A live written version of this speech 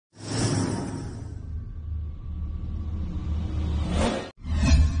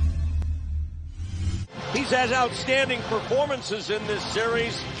He's had outstanding performances in this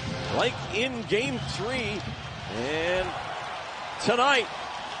series, like in Game 3. And tonight,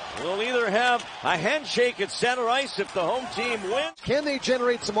 we'll either have a handshake at center ice if the home team wins. Can they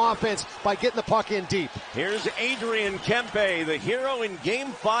generate some offense by getting the puck in deep? Here's Adrian Kempe, the hero in Game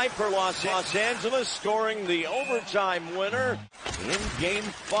 5 for Los Angeles, scoring the overtime winner in Game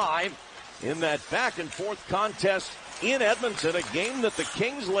 5 in that back-and-forth contest in Edmonton, a game that the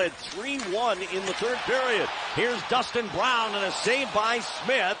Kings led 3-1 in the third period. Here's Dustin Brown and a save by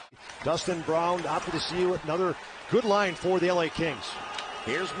Smith. Dustin Brown out to see you. Another good line for the LA Kings.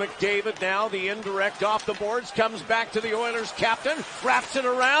 Here's McDavid now, the indirect off the boards, comes back to the Oilers captain, wraps it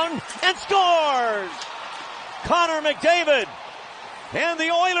around, and scores! Connor McDavid. And the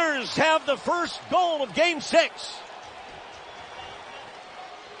Oilers have the first goal of Game 6.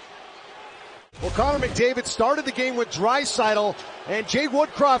 Well, Connor McDavid started the game with Draisaitl, and Jay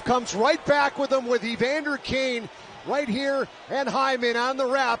Woodcroft comes right back with him with Evander Kane right here and Hyman on the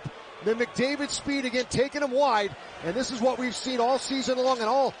wrap. The McDavid speed again taking him wide, and this is what we've seen all season long and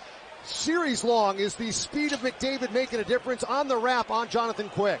all series long is the speed of McDavid making a difference on the wrap on Jonathan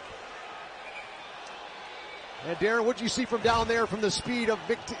Quick. And Darren, what did you see from down there from the speed of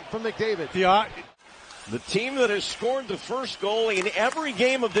from McDavid? The team that has scored the first goal in every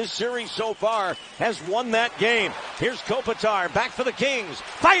game of this series so far has won that game. Here's Kopitar back for the Kings.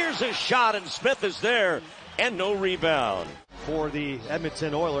 Fires a shot and Smith is there and no rebound. For the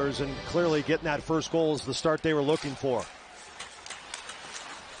Edmonton Oilers, and clearly getting that first goal is the start they were looking for.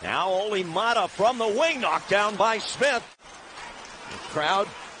 Now Ole Mata from the wing, knocked down by Smith. The crowd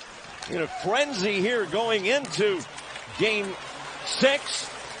in a frenzy here going into Game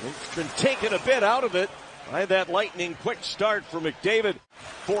 6. It's been taken a bit out of it by that lightning quick start for McDavid.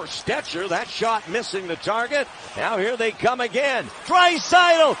 For Stetcher, that shot missing the target. Now here they come again.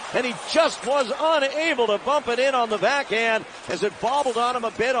 Draisaitl, and he just was unable to bump it in on the backhand as it bobbled on him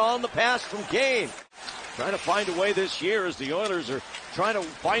a bit on the pass from Kane. Trying to find a way this year as the Oilers are trying to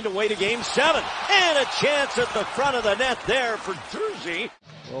find a way to Game 7. And a chance at the front of the net there for Jersey.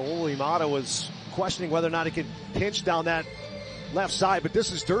 Well, Ole Mata was questioning whether or not he could pinch down that left side, but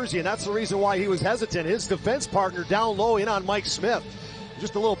this is Jersey, and that's the reason why he was hesitant. His defense partner down low in on Mike Smith.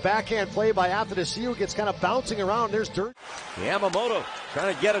 Just a little backhand play by Athanasiou, gets kind of bouncing around. There's Jersey. Yamamoto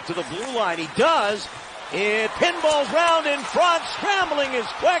trying to get it to the blue line. He does. It pinballs round in front. Scrambling is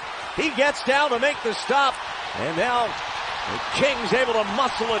Quick. He gets down to make the stop. And now the Kings able to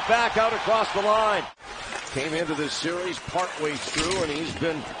muscle it back out across the line. Came into this series partway through, and he's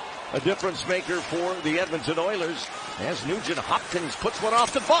been a difference maker for the Edmonton Oilers as Nugent Hopkins puts one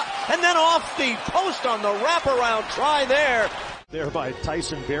off the butt and then off the post on the wraparound try there. There by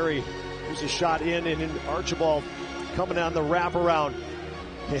Tyson Barrie. There's a shot in, and in Archibald coming on the wraparound.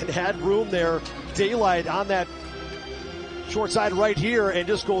 And had room there, daylight on that short side right here, and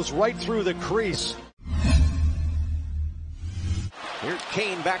just goes right through the crease. Here's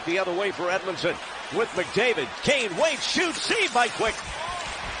Kane back the other way for Edmonton with McDavid. Kane waits, shoots, saved by Quick.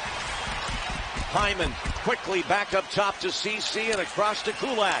 Hyman quickly back up top to CC and across to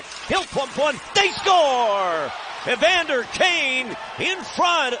Kulak. He'll pump one. They score! Evander Kane in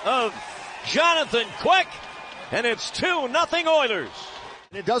front of Jonathan Quick, and it's 2-0 Oilers.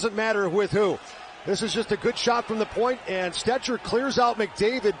 It doesn't matter with who. This is just a good shot from the point, and Stetcher clears out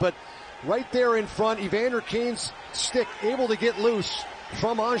McDavid, but right there in front, Evander Kane's stick able to get loose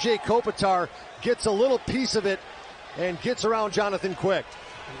from Anze Kopitar, gets a little piece of it, and gets around Jonathan Quick.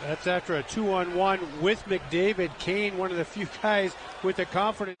 That's after a 2-on-1 with McDavid. Kane, one of the few guys with the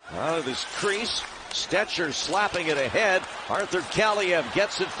confidence. Out of this crease, Stetcher slapping it ahead. Arthur Kaliev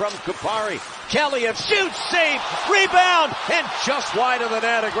gets it from Kupari. Kaliev shoots, save, rebound, and just wide of the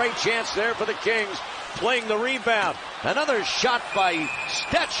net. A great chance there for the Kings, playing the rebound. Another shot by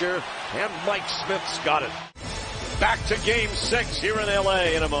Stetcher, and Mike Smith's got it. Back to Game 6 here in LA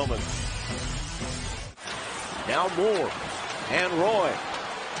in a moment. Now Moore and Roy.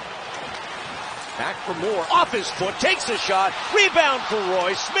 Back for Moore, off his foot, takes a shot, rebound for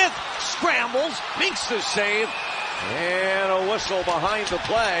Roy. Smith scrambles, makes the save, and a whistle behind the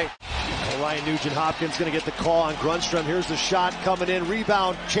play. Well, Ryan Nugent-Hopkins going to get the call on Grundstrom. Here's the shot coming in,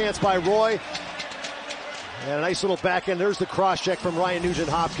 rebound, chance by Roy. And a nice little backhand. There's the cross check from Ryan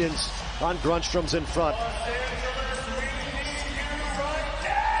Nugent-Hopkins on Grundstrom's in front.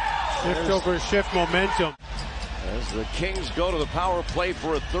 Shift over shift momentum. As the Kings go to the power play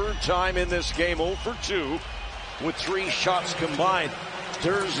for a third time in this game, 0 for 2 with 3 shots combined.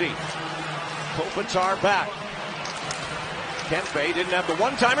 Jersey, Kopitar back. Kempe didn't have the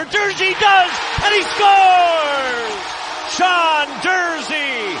one-timer. Jersey does, and he scores! Sean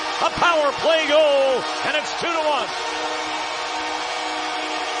Dursey, a power play goal, and it's 2-1.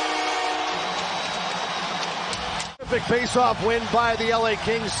 Big face-off win by the LA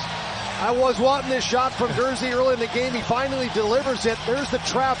Kings. I was wanting this shot from Dursey early in the game. He finally delivers it. There's the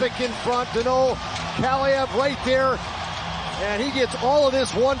traffic in front. Dano Kaliev right there. And he gets all of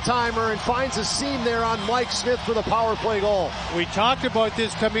this one-timer and finds a seam there on Mike Smith for the power play goal. We talked about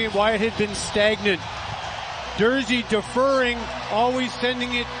this coming in, why it had been stagnant. Dursey deferring, always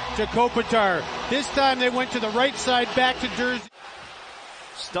sending it to Kopitar. This time they went to the right side, back to Dursey.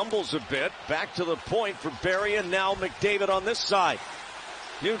 Stumbles a bit, back to the point for Barry, and now McDavid on this side.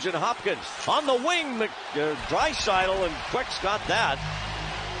 Nugent Hopkins on the wing, Draisaitl, and Quick's got that.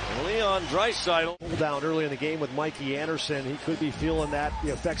 And Leon Draisaitl. Pulled down early in the game with Mikey Anderson. He could be feeling that,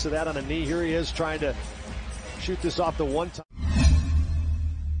 the effects of that on a knee. Here he is trying to shoot this off the one-time.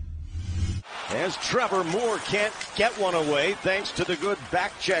 As Trevor Moore can't get one away thanks to the good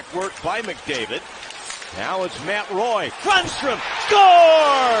back check work by McDavid. Now it's Matt Roy. Grundstrom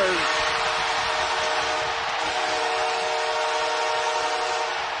scores!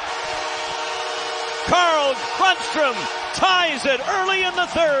 Carl Grundstrom ties it early in the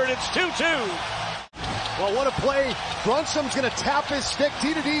third. It's 2-2. Well, what a play. Grundstrom's going to tap his stick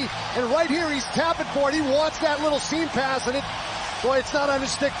T-to-D, and right here he's tapping for it. He wants that little seam pass, and boy, it's not on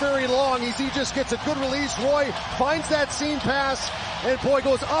his stick very long. He just gets a good release. Roy finds that seam pass, and boy,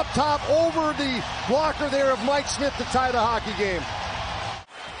 goes up top over the blocker there of Mike Smith to tie the hockey game.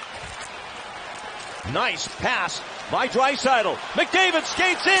 Nice pass by Draisaitl. McDavid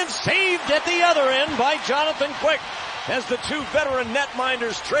skates in, saved at the other end by Jonathan Quick as the two veteran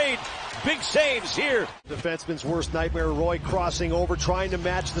netminders trade big saves here. Defenseman's worst nightmare, Roy crossing over, trying to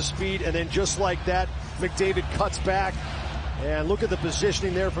match the speed, and then just like that, McDavid cuts back. And look at the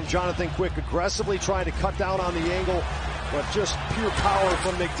positioning there from Jonathan Quick, aggressively trying to cut down on the angle, but just pure power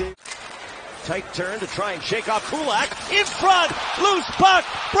from McDavid. Tight turn to try and shake off Kulak. In front, loose puck,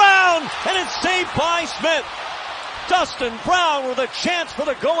 Brown, and it's saved by Smith. Dustin Brown with a chance for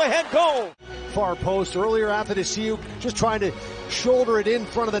the go-ahead goal. Far post earlier after the CU, just trying to shoulder it in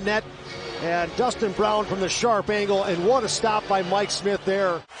front of the net. And Dustin Brown from the sharp angle, and what a stop by Mike Smith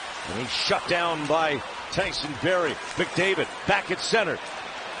there. And he's shut down by Tyson Barrie. McDavid back at center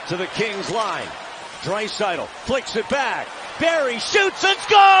to the Kings line. Draisaitl flicks it back. Barrie shoots and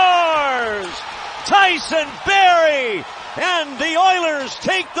scores! Tyson Barrie! And the Oilers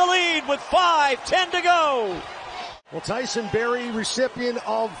take the lead with 5:10 to go. Well, Tyson Barrie, recipient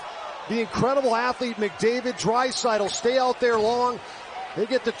of the incredible athlete McDavid. Draisaitl stay out there long. They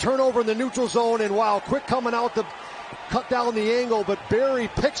get the turnover in the neutral zone, and wow, Quick coming out to cut down the angle, but Barrie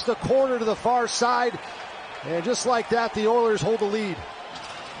picks the corner to the far side. And just like that, the Oilers hold the lead.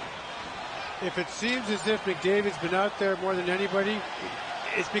 If it seems as if McDavid's been out there more than anybody,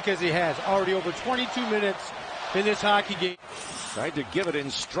 it's because he has. Already over 22 minutes in this hockey game. Tried to give it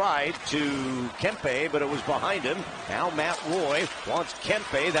in stride to Kempe, but it was behind him. Now Matt Roy wants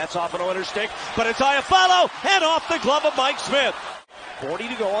Kempe. That's off an Oilers stick, but it's Iafallo and off the glove of Mike Smith. 40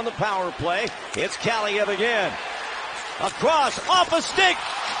 to go on the power play. It's Kaliev again. Across, off a stick.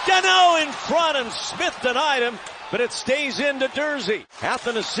 Dano in front, and Smith denied him, but it stays into Dursey.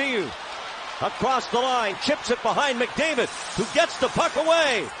 Athanasiou across the line, chips it behind McDavid, who gets the puck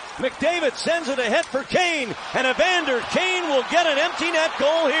away. McDavid sends it ahead for Kane, and Evander Kane will get an empty net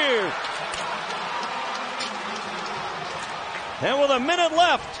goal here. And with a minute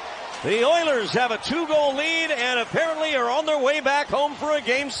left, the Oilers have a 2-goal lead and apparently are on their way back home for a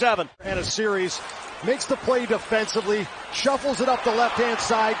Game 7. And a series. Makes the play defensively, shuffles it up the left-hand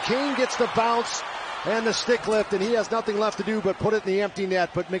side. Kane gets the bounce and the stick lift, and he has nothing left to do but put it in the empty net.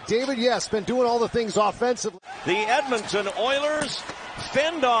 But McDavid, yes, been doing all the things offensively. The Edmonton Oilers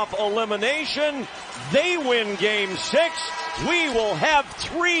fend off elimination. They win Game 6. We will have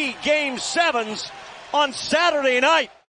 3 Game 7s on Saturday night.